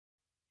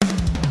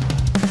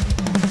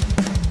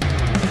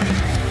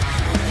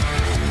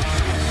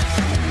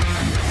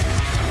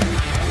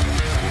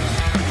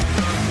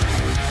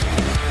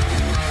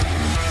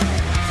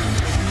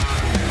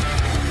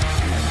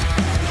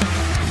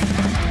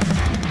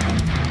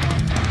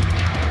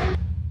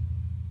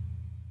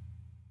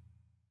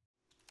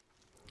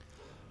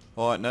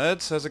Alright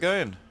nerds, how's it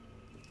going?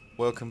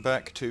 Welcome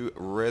back to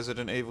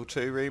Resident Evil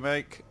 2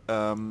 Remake.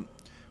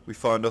 We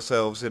find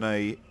ourselves in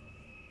a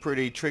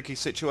pretty tricky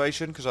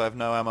situation because I have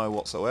no ammo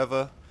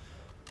whatsoever.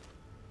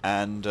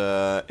 And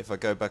if I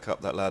go back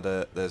up that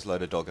ladder, there's a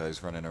load of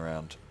doggos running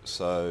around.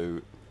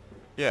 So,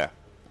 yeah,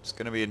 it's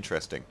going to be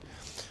interesting.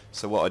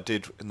 So what I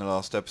did in the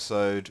last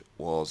episode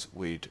was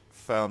we'd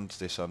found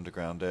this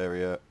underground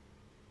area.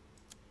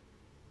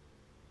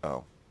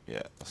 Oh,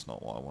 yeah, that's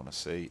not what I want to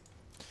see.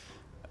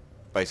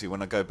 Basically,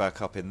 when I go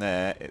back up in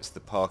there, it's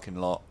the parking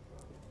lot.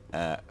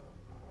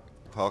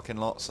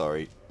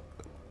 Sorry.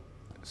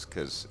 It's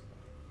because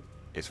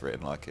it's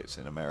written like it's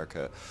in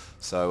America.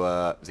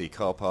 So the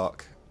car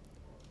park,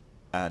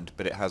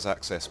 but it has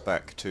access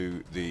back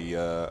to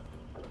the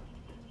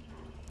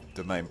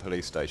main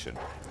police station.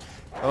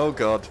 Oh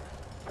God!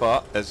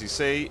 But as you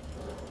see,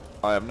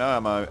 I have no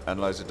ammo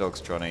and loads of dogs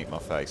trying to eat my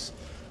face.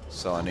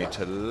 So I need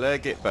to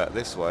leg it back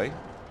this way.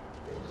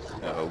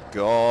 Oh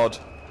God!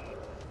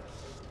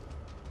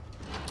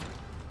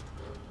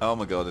 Oh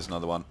my God, there's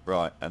another one.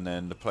 Right, and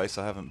then the place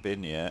I haven't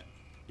been yet,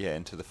 yeah,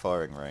 into the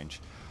firing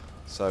range.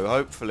 So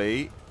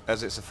hopefully,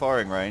 as it's a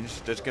firing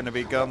range, there's going to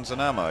be guns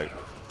and ammo.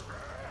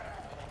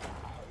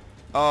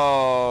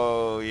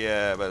 Oh,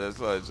 yeah, but there's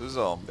loads of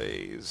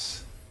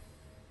zombies.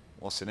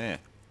 What's in here?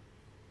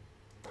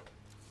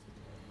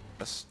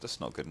 That's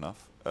not good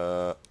enough.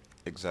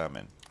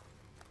 Examine.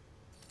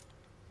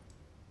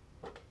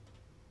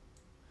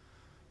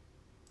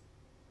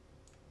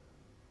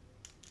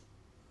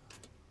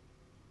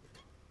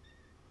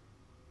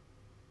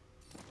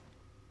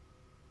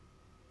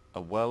 A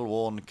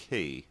well-worn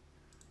key.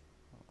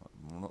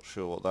 I'm not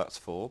sure what that's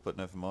for, but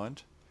never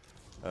mind.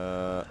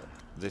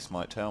 This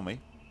might tell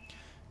me.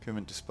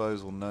 Equipment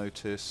disposal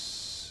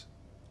notice.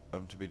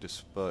 To be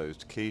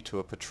disposed. Key to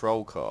a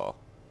patrol car.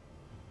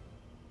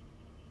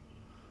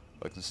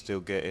 I can still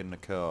get in the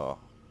car.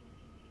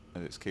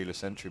 And it's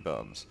keyless entry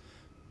buttons.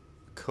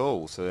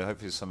 Cool, so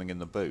hopefully there's something in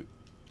the boot.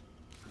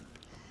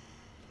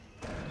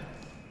 I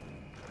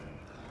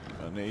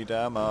need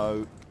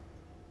ammo.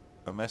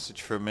 A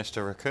message from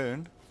Mr.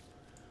 Raccoon.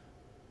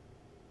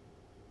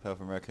 Hail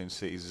from Raccoon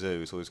City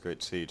Zoo. It's always great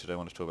to see you. Today I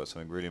want to talk about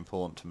something really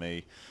important to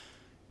me.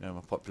 You know,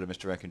 my popular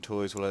Mr. Raccoon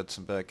toys, well,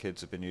 some bad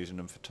kids have been using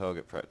them for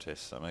target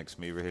practice. That makes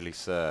me really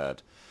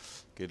sad.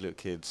 Good little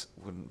kids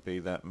wouldn't be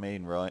that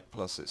mean, right?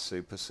 Plus it's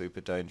super, super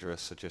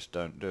dangerous, so just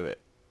don't do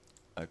it.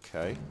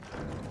 Okay.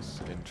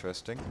 That's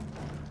interesting.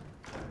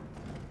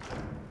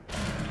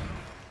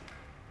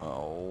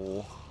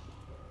 Oh.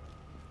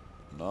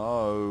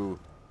 No.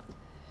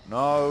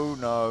 No,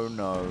 no,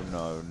 no,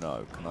 no,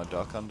 no. Can I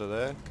duck under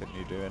there? Can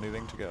you do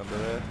anything to get under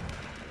there?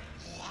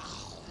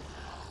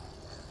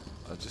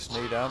 I just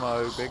need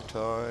ammo, big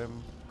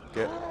time.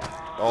 Get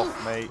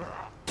off me.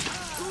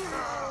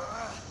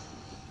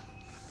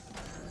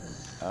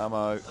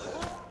 Ammo.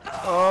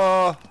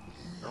 Oh!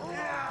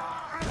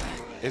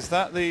 Is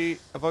that the...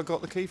 Have I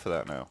got the key for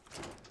that now?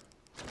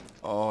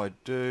 Oh, I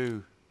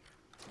do.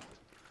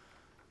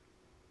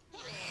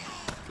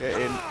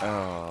 Get in.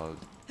 Oh.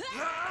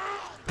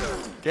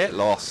 Get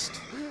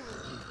lost.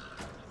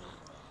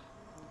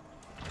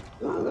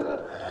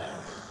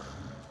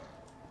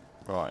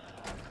 Right.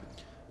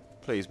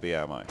 Please be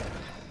ammo.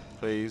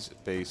 Please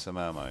be some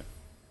ammo.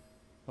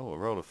 Oh, a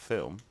roll of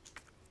film.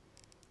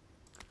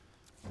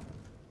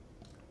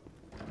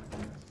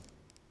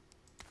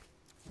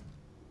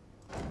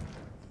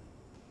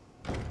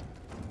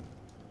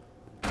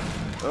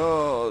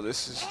 Oh,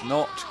 this is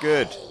not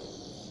good.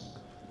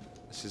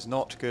 This is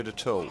not good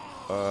at all.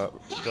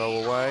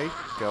 Go away.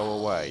 Go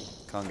away.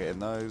 Can't get in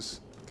those.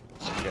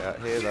 Can't get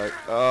out here though.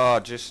 Oh,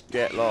 just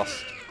get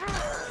lost.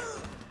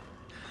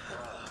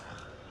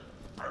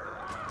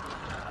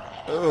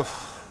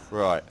 Oof.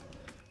 Right.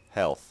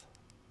 Health.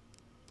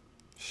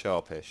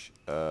 Sharpish.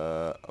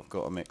 I've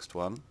got a mixed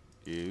one.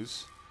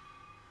 Use.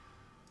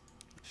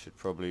 Should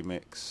probably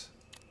mix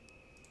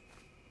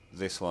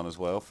this one as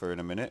well for in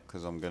a minute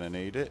because I'm going to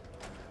need it.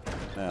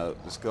 Now,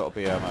 there's got to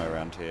be ammo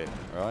around here,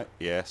 right?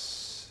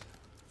 Yes.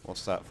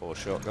 What's that for?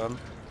 Shotgun?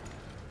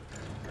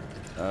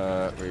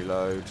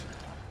 Reload.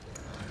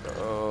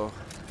 Oh.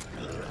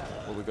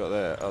 What we got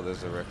there? Oh,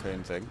 there's a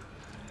raccoon thing.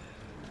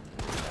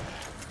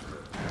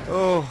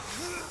 Oh.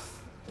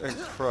 Thank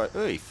Christ.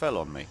 Oh, he fell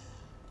on me.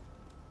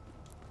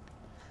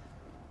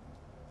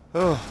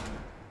 Oh.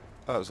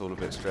 That was all a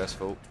bit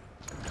stressful.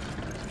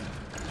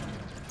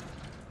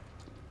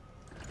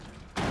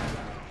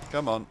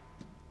 Come on.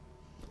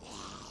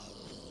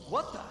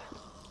 What the?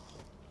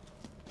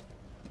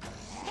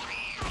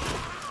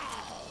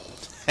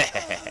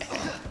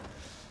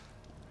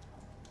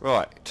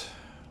 Right.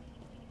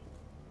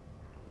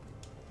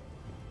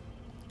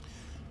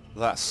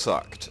 That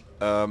sucked.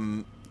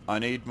 I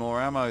need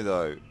more ammo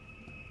though.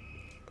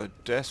 I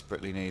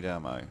desperately need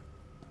ammo.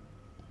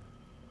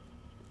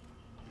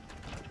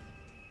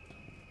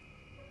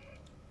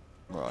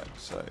 Right,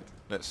 so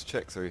let's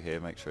check through here,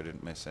 make sure I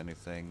didn't miss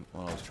anything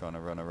while I was trying to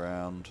run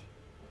around.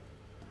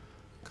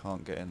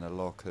 Can't get in the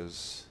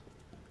lockers.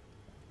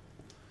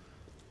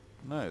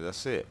 No,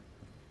 that's it.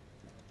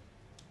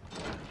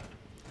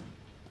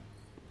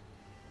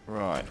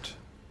 Right,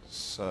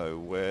 so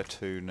where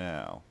to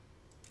now?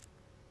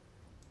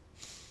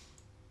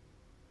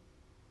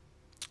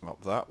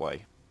 Up that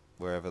way,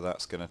 wherever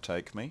that's going to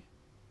take me.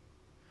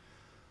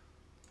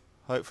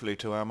 Hopefully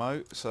to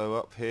ammo. So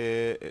up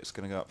here, it's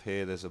going to go up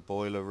here. There's a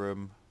boiler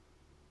room.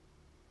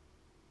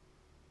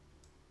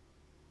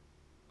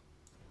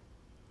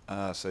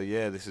 So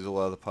yeah, this is all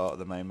other part of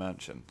the main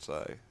mansion.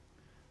 So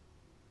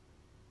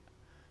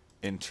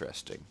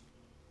interesting.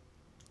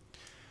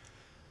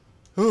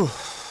 Whew.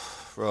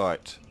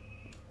 Right,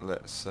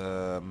 let's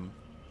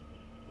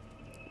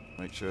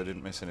make sure I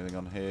didn't miss anything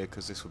on here,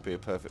 because this would be a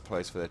perfect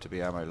place for there to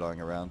be ammo lying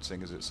around,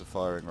 seeing as it's a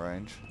firing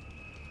range.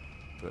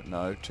 But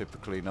no,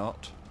 typically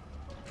not.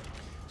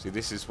 See,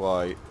 this is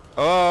why...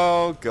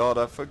 Oh god,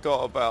 I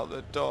forgot about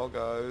the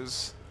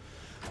doggos.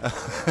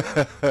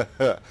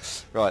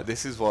 Right,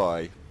 this is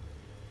why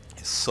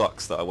it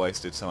sucks that I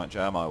wasted so much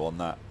ammo on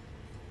that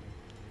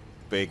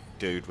big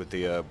dude with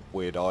the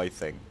weird eye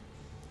thing.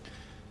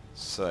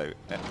 So,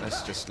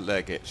 let's just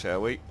leg it,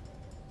 shall we?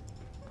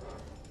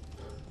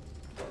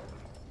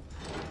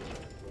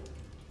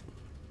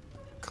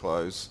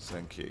 Close,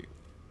 thank you.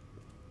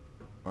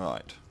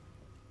 Right.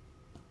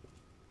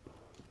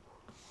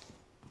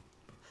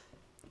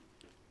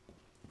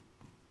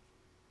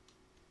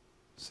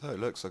 So it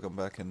looks like I'm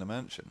back in the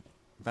mansion.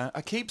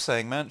 I keep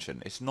saying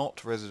mansion. It's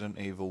not Resident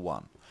Evil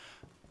 1.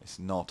 It's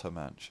not a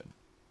mansion.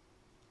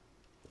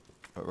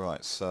 But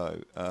right,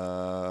 so...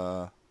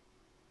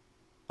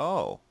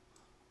 Oh!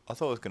 I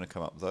thought I was going to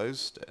come up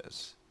those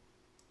stairs.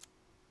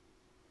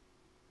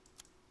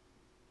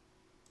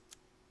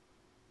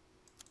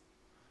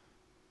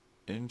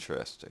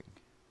 Interesting.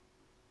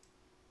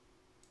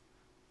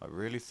 I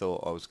really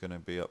thought I was going to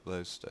be up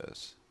those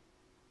stairs.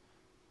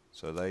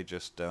 So are they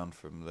just down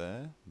from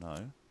there?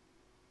 No.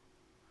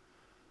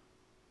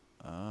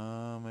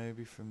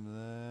 Maybe from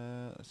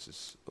there. It's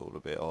just all a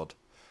bit odd.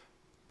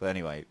 But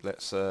anyway,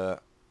 let's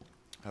have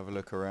a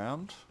look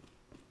around.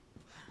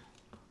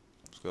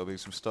 There's got to be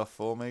some stuff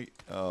for me.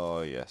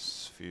 Oh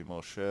yes, a few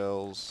more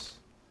shells.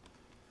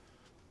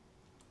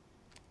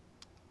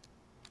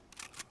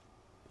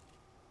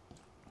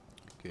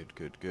 Good,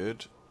 good,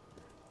 good.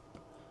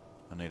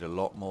 I need a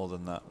lot more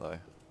than that though.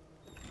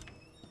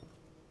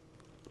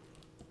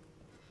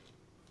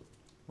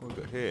 What have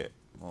we got here?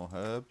 More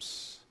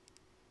herbs.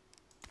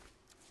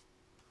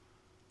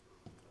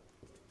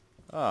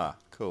 Ah,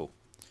 cool.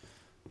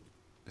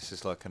 This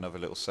is like another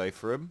little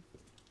safe room,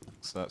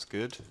 so that's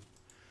good.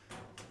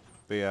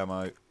 B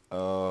ammo.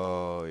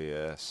 Oh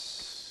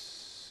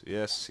yes.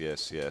 Yes,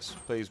 yes, yes.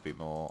 Please be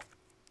more.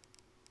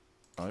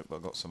 Right, I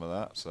got some of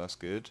that, so that's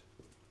good.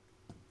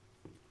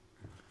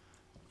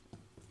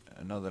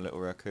 Another little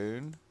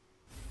raccoon.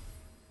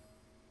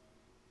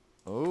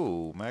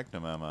 Oh,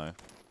 magnum ammo.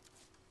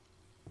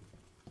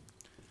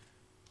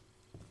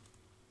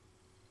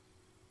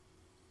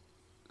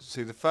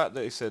 See, the fact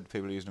that he said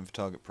people are using them for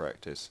target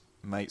practice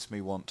makes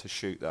me want to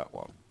shoot that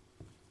one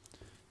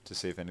to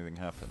see if anything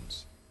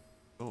happens.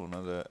 Oh,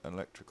 another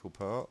electrical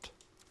part.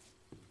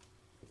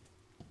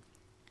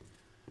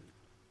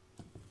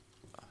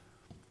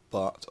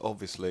 But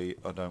obviously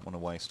I don't want to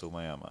waste all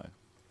my ammo,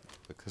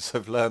 because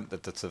I've learnt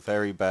that that's a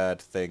very bad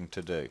thing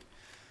to do.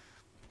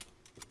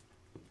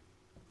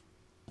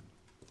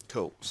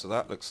 Cool, so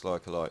that looks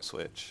like a light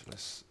switch.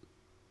 Let's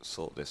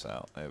sort this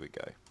out. There we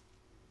go.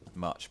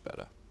 Much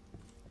better.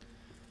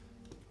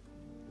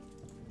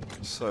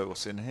 So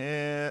what's in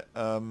here?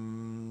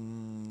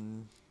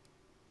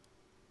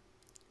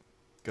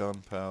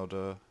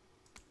 Gunpowder.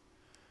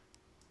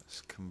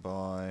 Let's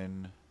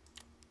combine.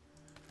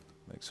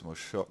 Make some more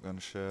shotgun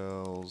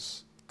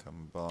shells.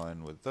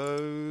 Combine with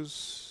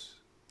those.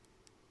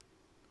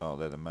 Oh,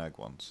 they're the mag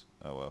ones.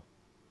 Oh well.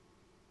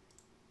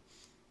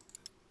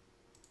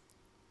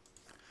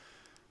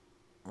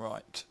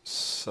 Right,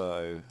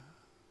 so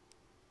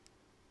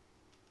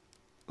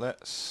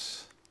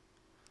let's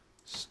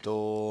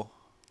store.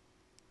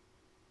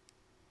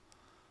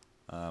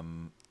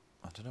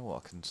 I don't know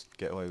what I can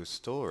get away with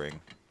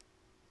storing.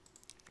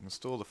 I can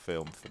store the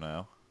film for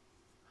now.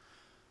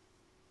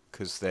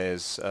 Because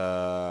there's...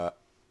 oh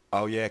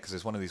yeah, because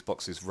there's one of these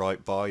boxes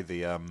right by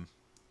the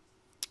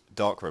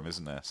dark room,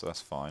 isn't there? So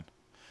that's fine.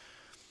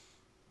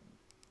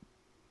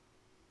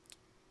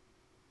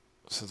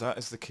 So that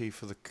is the key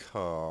for the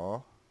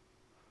car.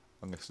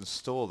 I'm going to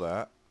store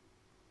that.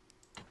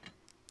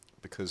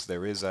 Because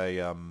there is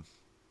a...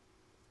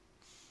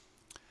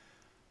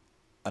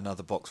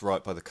 another box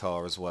right by the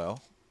car as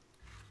well.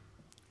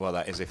 Well,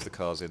 that is if the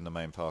car's in the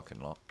main parking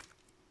lot.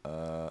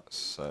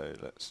 So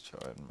let's try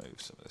and move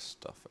some of this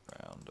stuff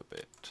around a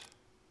bit.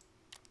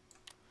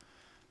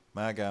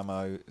 Mag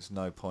ammo is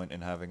no point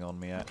in having on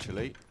me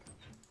actually.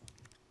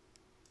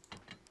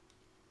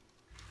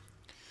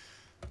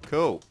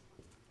 Cool.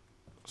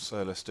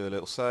 So let's do a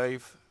little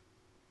save.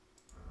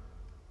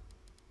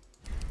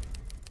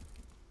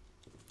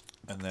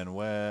 And then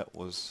where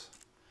was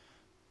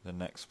the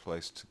next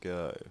place to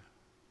go?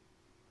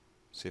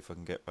 See if I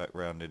can get back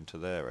round into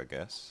there, I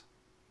guess.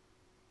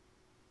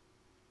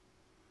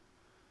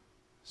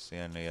 It's the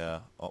only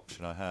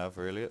option I have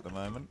really at the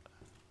moment.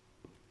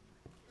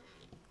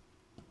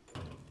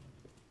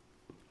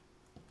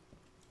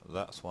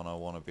 That's one I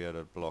want to be able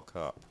to block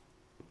up.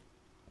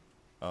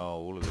 Oh,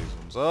 all of these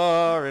ones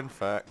are, in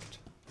fact.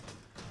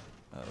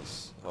 That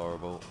was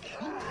horrible.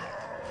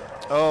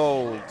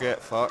 Oh,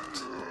 get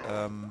fucked.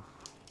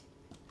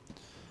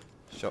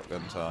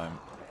 Shotgun time.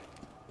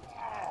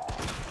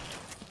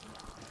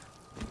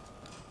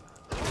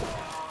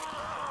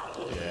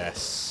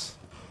 Yes.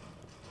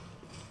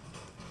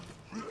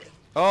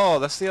 Oh,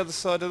 that's the other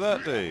side of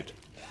that dude.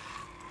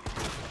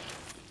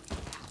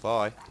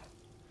 Bye.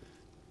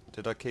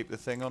 Did I keep the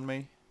thing on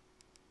me?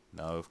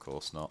 No, of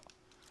course not.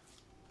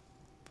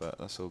 But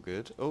that's all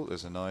good. Oh,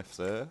 there's a knife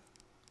there.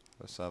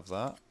 Let's have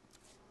that.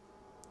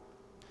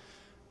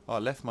 Oh, I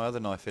left my other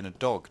knife in a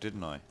dog,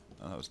 didn't I?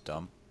 Oh, that was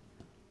dumb.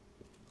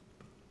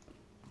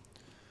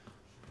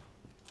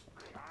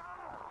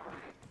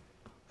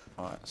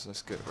 Alright, so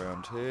let's get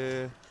around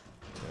here.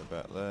 Go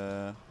back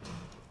there.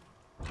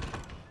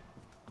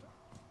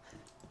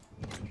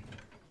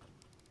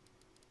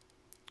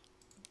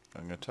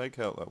 I'm going to take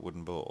out that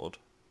wooden board.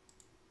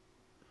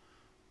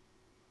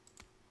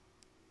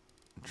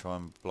 And try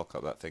and block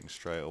up that thing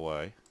straight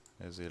away.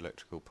 There's the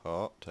electrical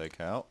part. Take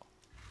out.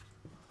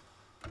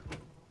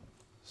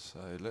 So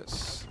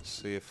let's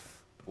see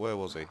if... Where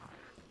was he?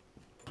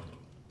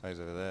 Oh, he's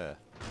over there.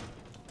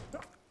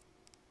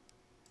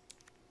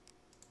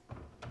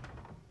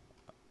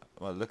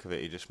 Well, look of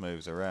it, he just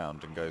moves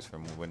around and goes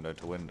from window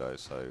to window,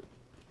 so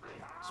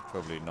it's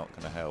probably not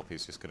going to help.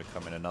 He's just going to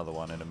come in another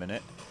one in a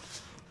minute.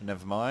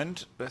 Never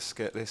mind. Let's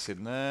get this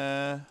in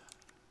there.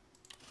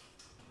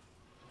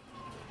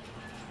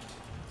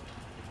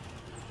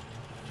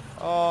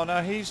 Oh,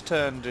 now he's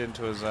turned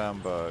into a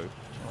Zambo.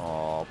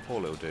 Oh,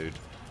 poor little dude.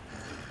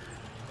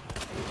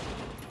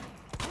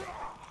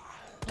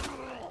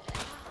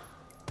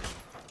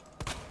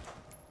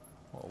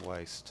 What a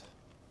waste.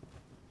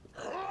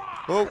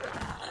 Oh!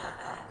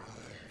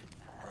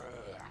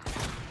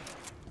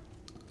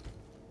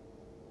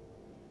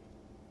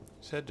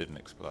 His head didn't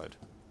explode.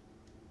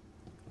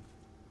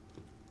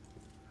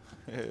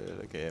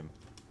 Look at him.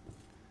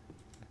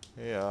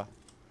 Yeah.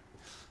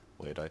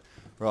 Weirdo.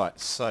 Right,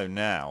 so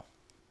now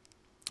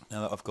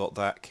that I've got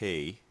that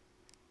key,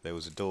 there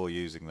was a door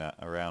using that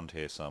around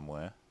here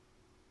somewhere.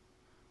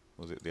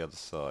 Was it the other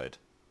side?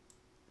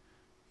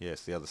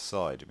 Yes, the other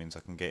side. It means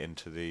I can get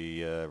into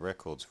the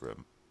records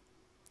room.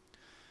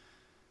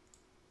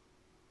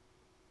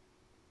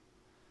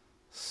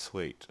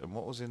 Sweet. And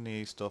what was in the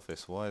East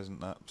Office? Why hasn't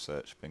that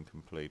search been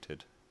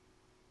completed?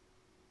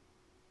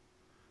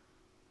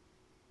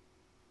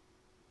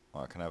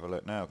 Well, I can have a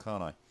look now,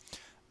 can't I?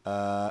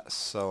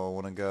 So I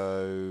want to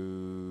go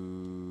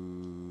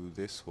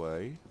this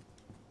way.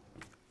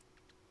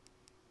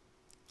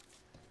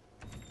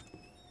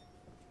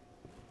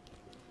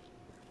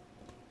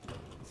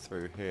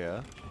 Through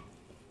here.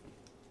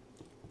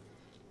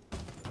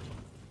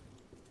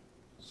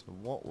 So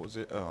what was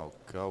it? Oh,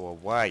 go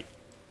away!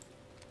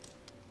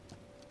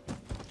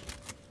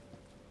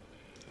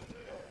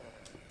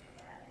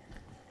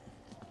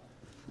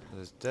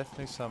 There's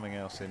definitely something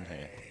else in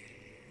here.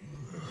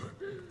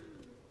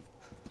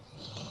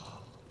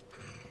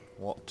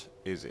 What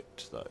is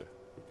it, though?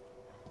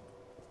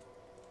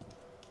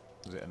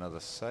 Is it another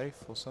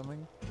safe or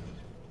something?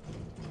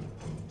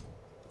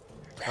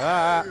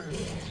 Ah!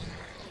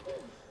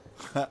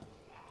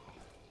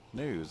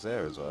 Knew he was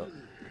there as well.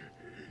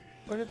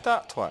 Where did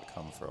that twat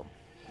come from?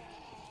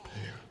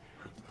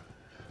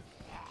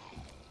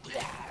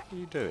 What are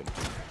you doing?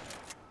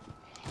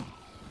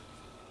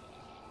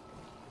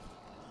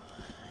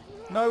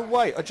 No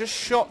way! I just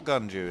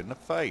shotgunned you in the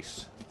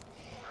face.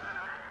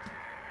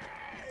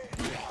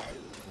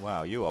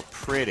 Wow, you are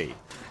pretty.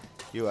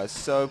 You are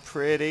so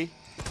pretty.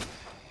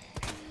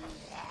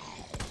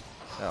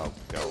 Oh,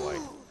 go away.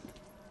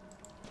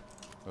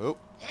 Oh.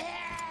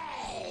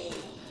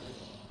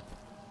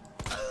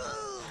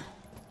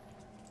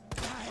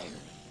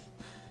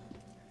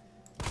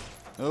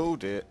 Oh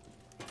dear.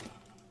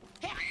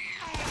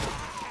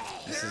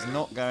 This is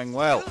not going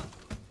well.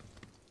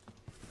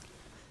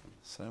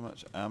 So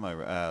much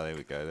ammo. Ah, there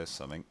we go. There's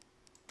something.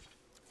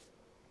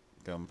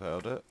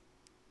 Gunpowder.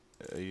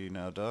 Are you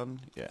now done?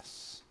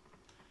 Yes.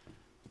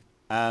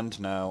 And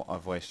now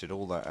I've wasted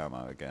all that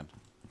ammo again.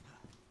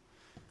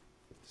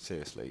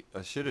 Seriously,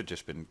 I should have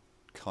just been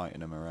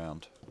kiting them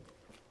around.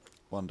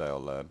 One day I'll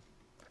learn.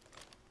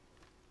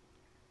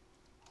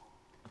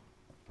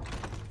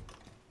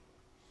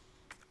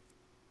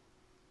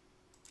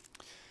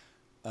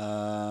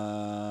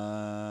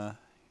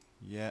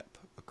 Yep,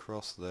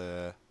 across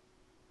there.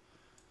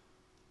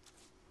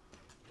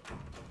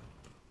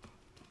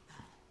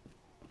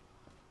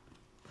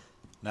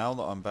 Now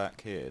that I'm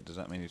back here, does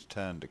that mean he's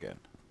turned again?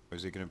 Or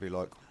is he going to be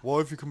like, why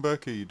have you come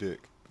back here, you dick?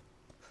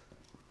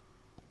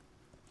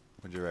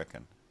 What do you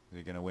reckon? Is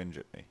he going to whinge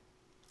at me?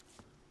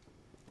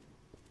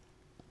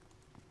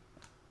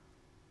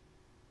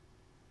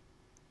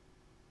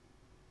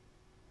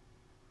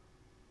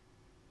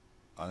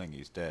 I think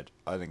he's dead.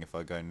 I think if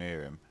I go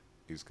near him,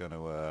 he's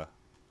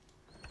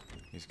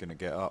gonna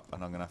get up,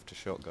 and I'm gonna have to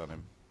shotgun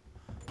him.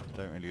 I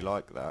don't really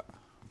like that,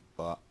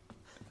 but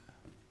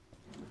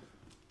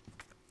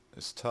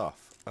it's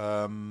tough.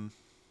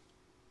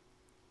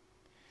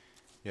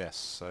 Yes,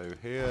 so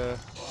here...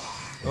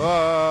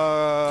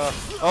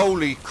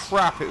 holy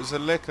crap, it was a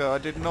licker. I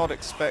did not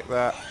expect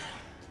that.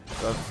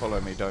 Don't follow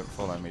me, don't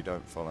follow me,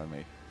 don't follow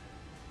me.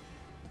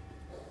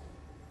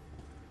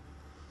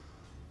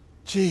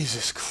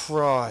 Jesus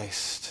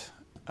Christ.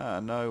 Out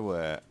of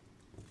nowhere.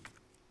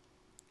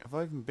 Have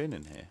I even been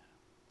in here?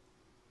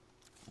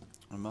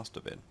 I must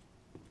have been.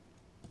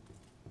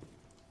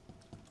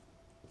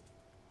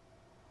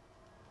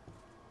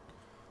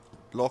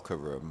 Locker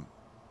room.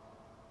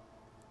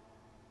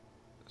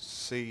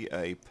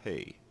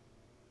 CAP.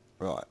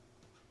 Right.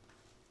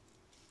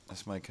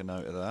 Let's make a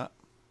note of that.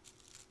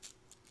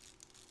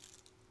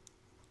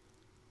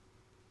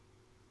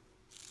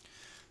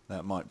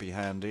 That might be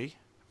handy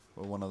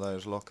for one of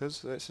those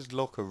lockers. This is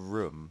locker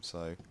room,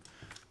 so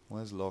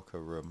where's locker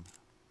room?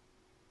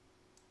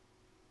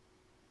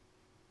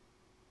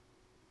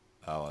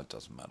 Oh, it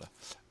doesn't matter.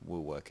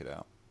 We'll work it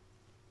out.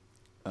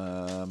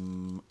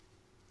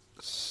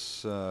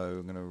 So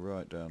I'm going to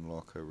write down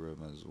locker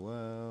room as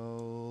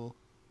well.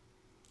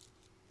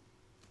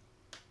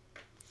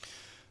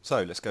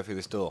 So let's go through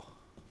this door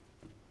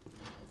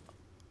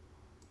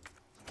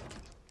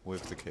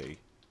with the key.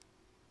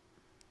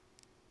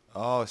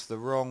 Oh, it's the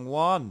wrong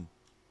one.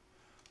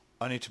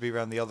 I need to be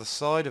around the other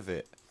side of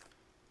it.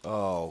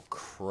 Oh,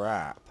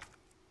 crap.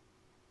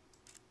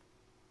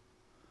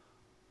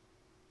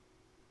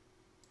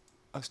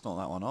 That's not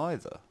that one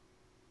either.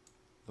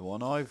 The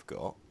one I've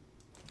got.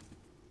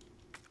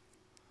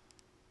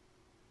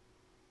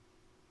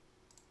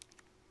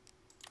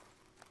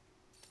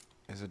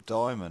 Is a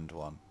diamond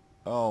one.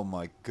 Oh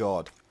my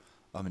god.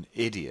 I'm an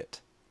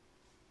idiot.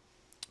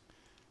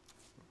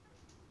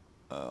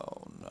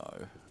 Oh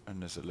no.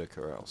 And there's a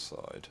liquor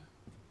outside.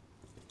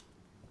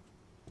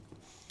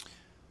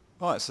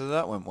 Right, so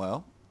that went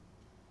well.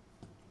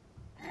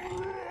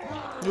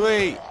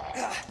 Wait!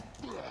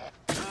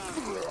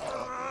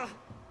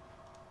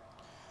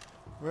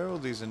 Where are all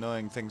these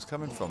annoying things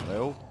coming from?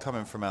 They're all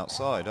coming from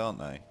outside, aren't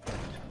they?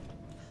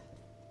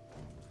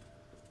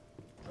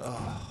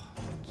 Oh,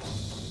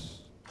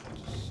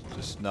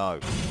 just no.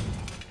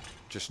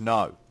 Just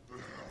no.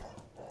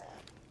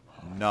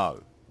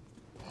 No.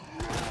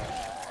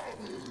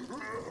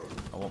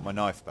 I want my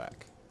knife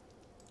back.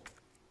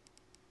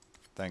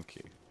 Thank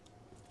you.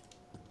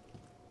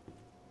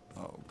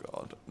 Oh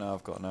god. Now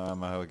I've got no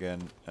ammo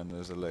again, and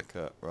there's a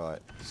liquor.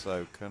 Right,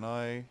 so can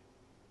I...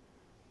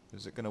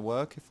 Is it going to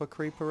work if I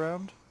creep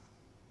around?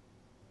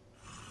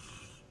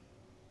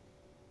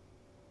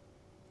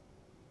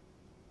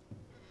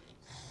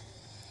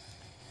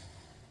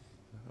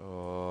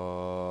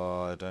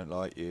 Oh, I don't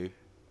like you.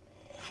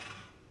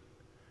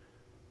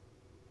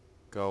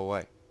 Go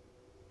away.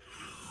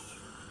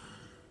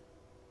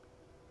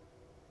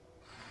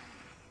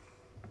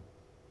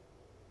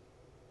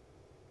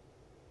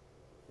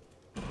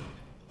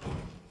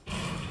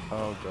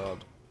 Oh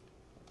god.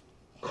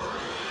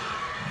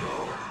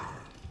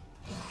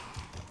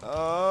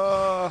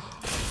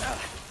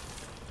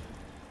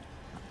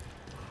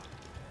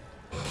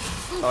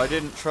 I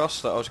didn't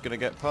trust that I was going to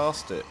get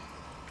past it.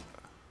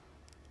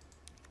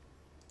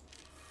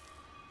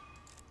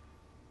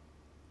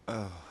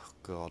 Oh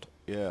god.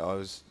 Yeah, I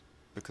was...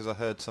 Because I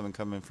heard something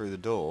coming through the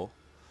door,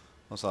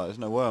 I was like, there's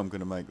no way I'm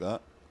going to make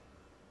that.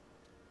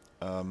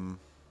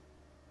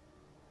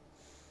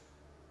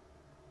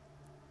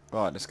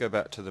 Right, let's go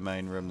back to the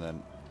main room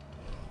then.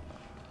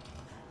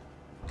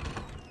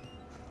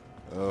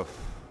 Ugh.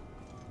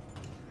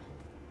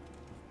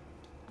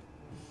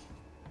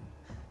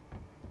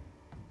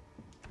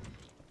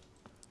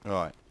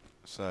 Right,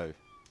 so...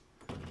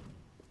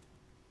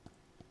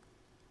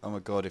 Oh my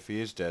god, if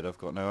he is dead, I've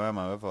got no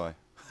ammo, have I?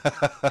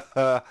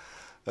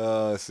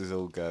 Oh, this is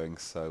all going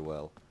so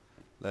well.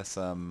 Let's,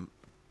 Although,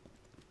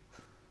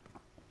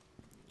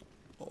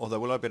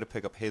 will I be able to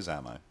pick up his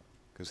ammo?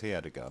 Because he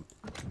had a gun.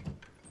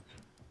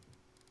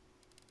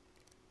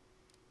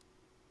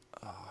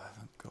 Oh, I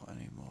haven't got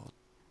any more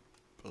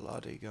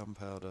bloody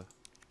gunpowder.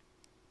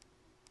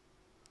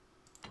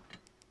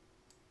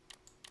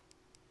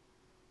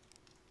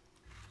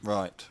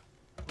 Right.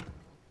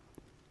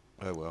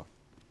 Oh well.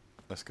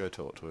 Let's go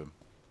talk to him.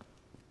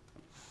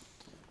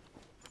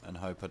 And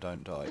hope I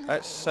don't die.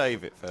 Let's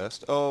save it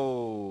first.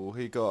 Oh,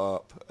 he got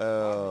up.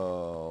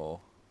 Oh.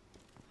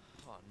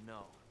 Oh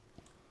no.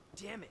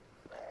 Damn it.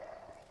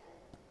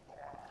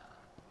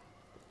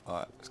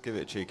 Alright, let's give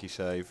it a cheeky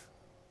save.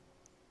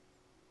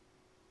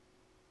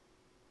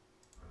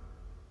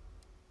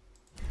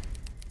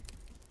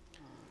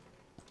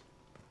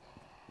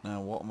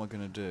 Now what am I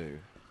going to do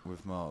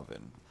with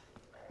Marvin?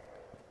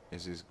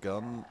 Is his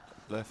gun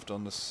left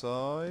on the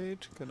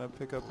side? Can I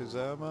pick up his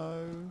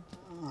ammo?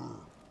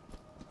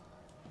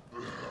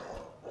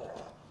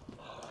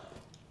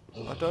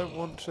 I don't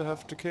want to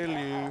have to kill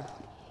you.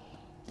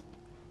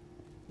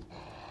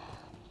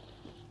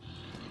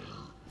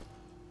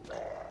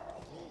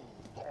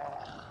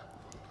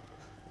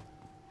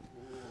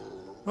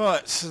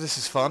 Right, so this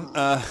is fun.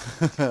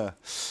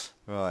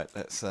 Right,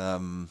 let's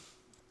work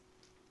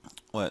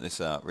this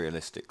out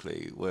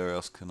realistically. Where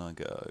else can I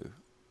go?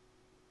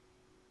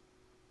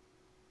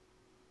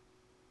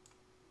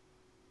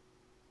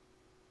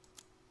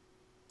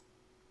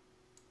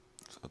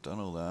 So I've done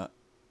all that.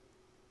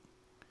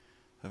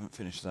 Haven't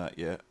finished that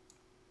yet,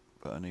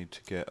 but I need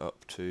to get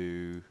up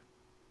to...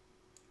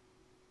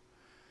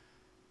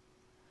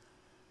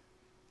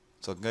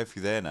 So I can go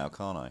through there now,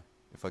 can't I?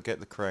 If I get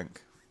the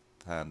crank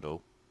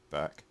handle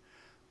back,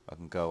 I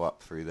can go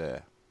up through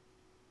there.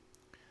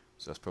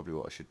 So that's probably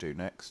what I should do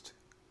next.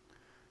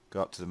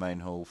 Go up to the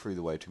main hall, through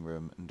the waiting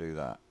room, and do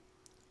that.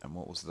 And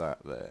what was that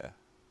there?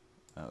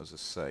 That was a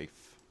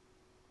safe.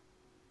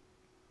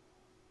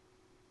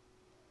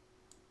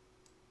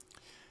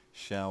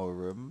 Shower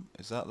room.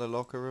 Is that the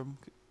locker room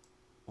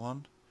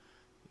one?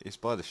 It's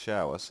by the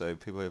shower, so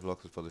people have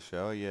lockers by the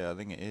shower. Yeah, I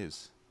think it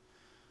is.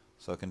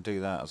 So I can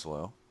do that as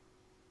well.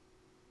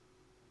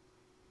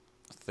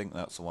 I think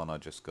that's the one I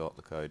just got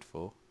the code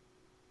for.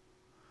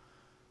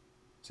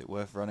 Is it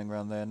worth running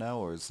around there now,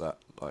 or is that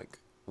like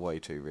way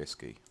too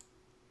risky?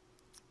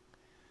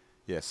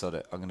 Yeah, sod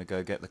it. I'm going to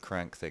go get the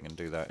crank thing and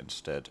do that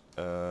instead.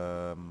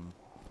 Oh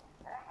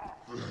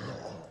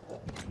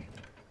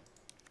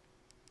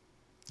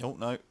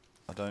no,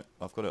 I don't.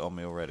 I've got it on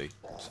me already.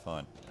 It's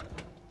fine.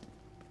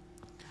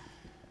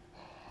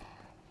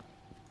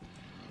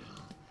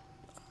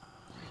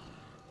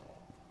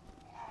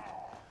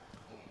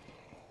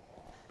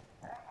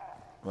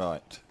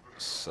 Right,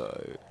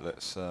 so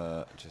let's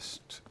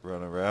just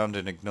run around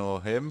and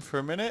ignore him for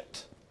a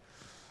minute.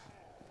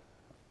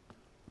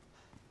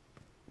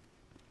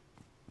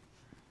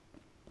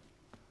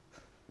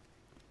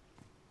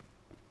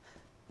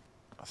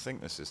 I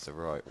think this is the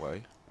right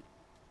way.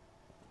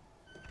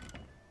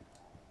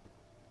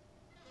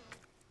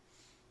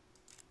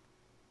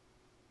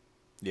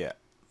 Yeah,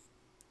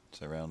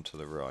 so round to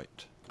the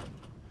right.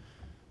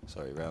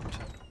 Sorry, round to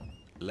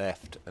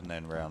left and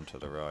then round to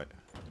the right.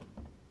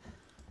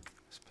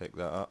 Let's pick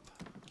that up.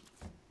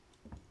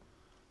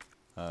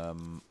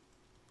 I've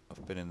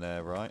been in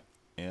there, right?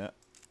 Yeah.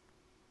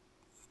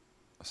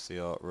 That's the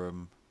art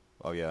room.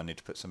 Oh yeah, I need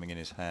to put something in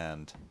his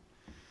hand.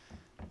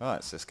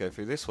 Right, so let's go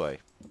through this way.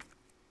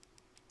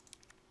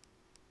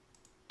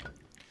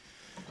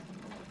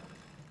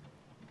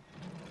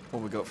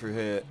 What we got through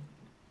here?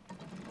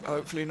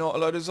 Hopefully not a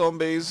load of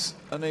zombies.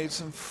 I need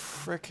some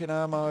frickin'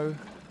 ammo.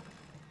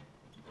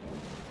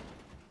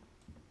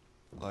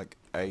 Like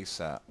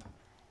ASAP.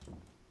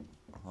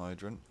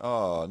 Hydrant.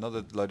 Oh,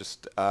 another load of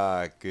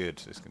good.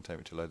 This can take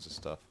me to loads of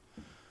stuff.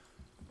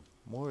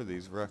 More of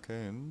these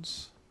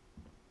raccoons.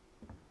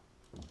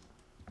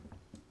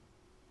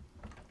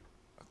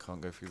 I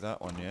can't go through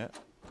that one yet.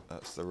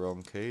 That's the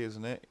wrong key,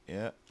 isn't it?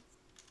 Yeah.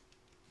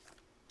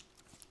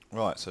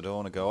 Right, so do I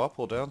want to go up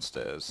or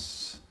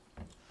downstairs?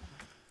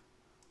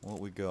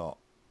 What we got?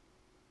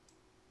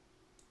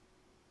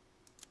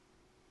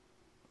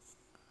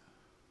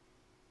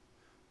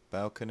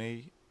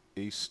 Balcony,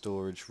 east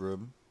storage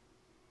room.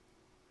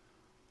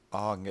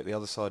 I can get the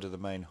other side of the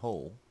main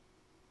hall.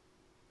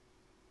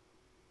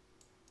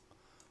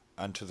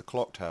 And to the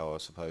clock tower,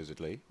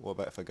 supposedly. What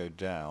about if I go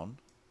down?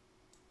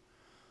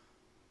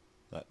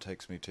 That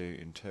takes me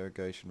to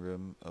interrogation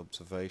room,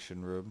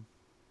 observation room,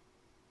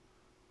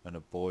 and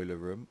a boiler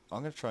room.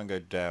 I'm going to try and go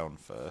down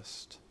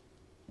first.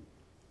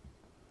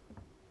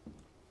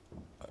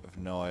 I have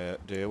no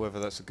idea whether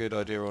that's a good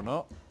idea or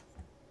not.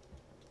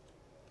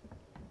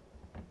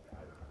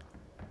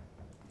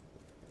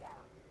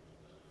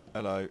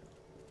 Hello.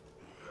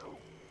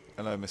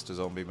 Hello, Mr.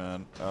 Zombie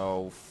Man.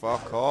 Oh,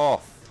 fuck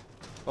off.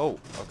 Oh,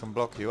 I can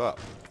block you up.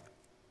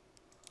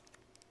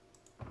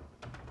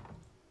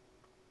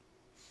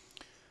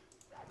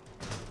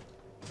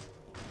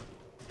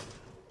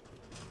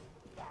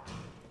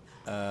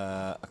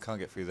 I can't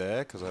get through there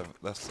because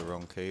that's the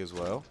wrong key as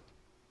well.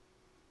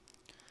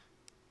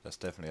 That's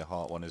definitely a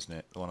heart one, isn't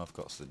it? The one I've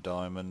got is the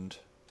diamond.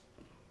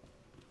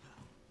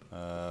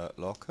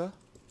 Locker?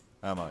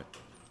 Ammo.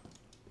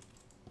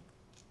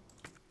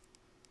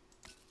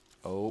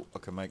 Oh, I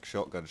can make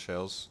shotgun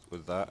shells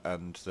with that,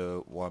 and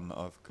the one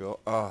I've got...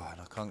 Oh, and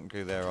I can't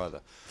go there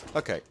either.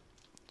 Okay,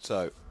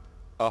 so,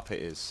 up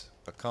it is.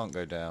 I can't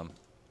go down.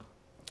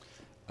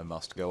 I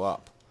must go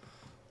up.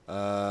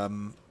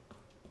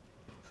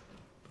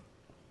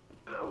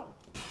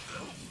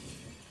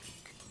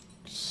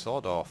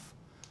 Sod off.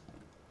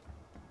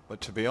 But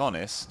to be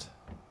honest,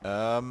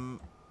 the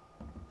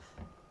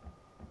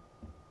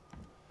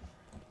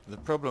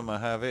problem I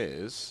have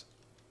is,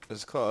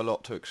 there's quite a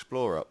lot to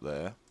explore up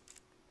there.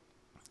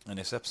 And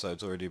this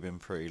episode's already been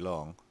pretty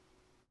long.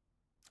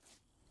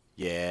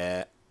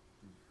 Yeah.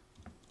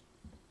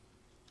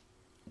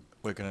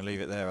 We're going to leave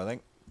it there, I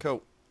think.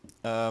 Cool.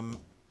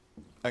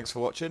 Thanks for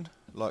watching.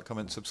 Like,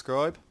 comment,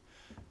 subscribe.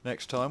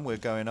 Next time we're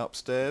going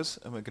upstairs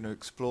and we're going to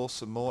explore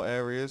some more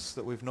areas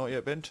that we've not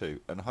yet been to.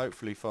 And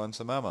hopefully find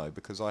some ammo,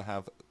 because I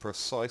have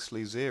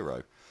precisely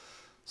 0.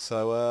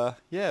 So,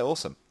 yeah,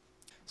 awesome.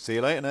 See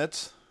you later,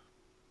 nerds.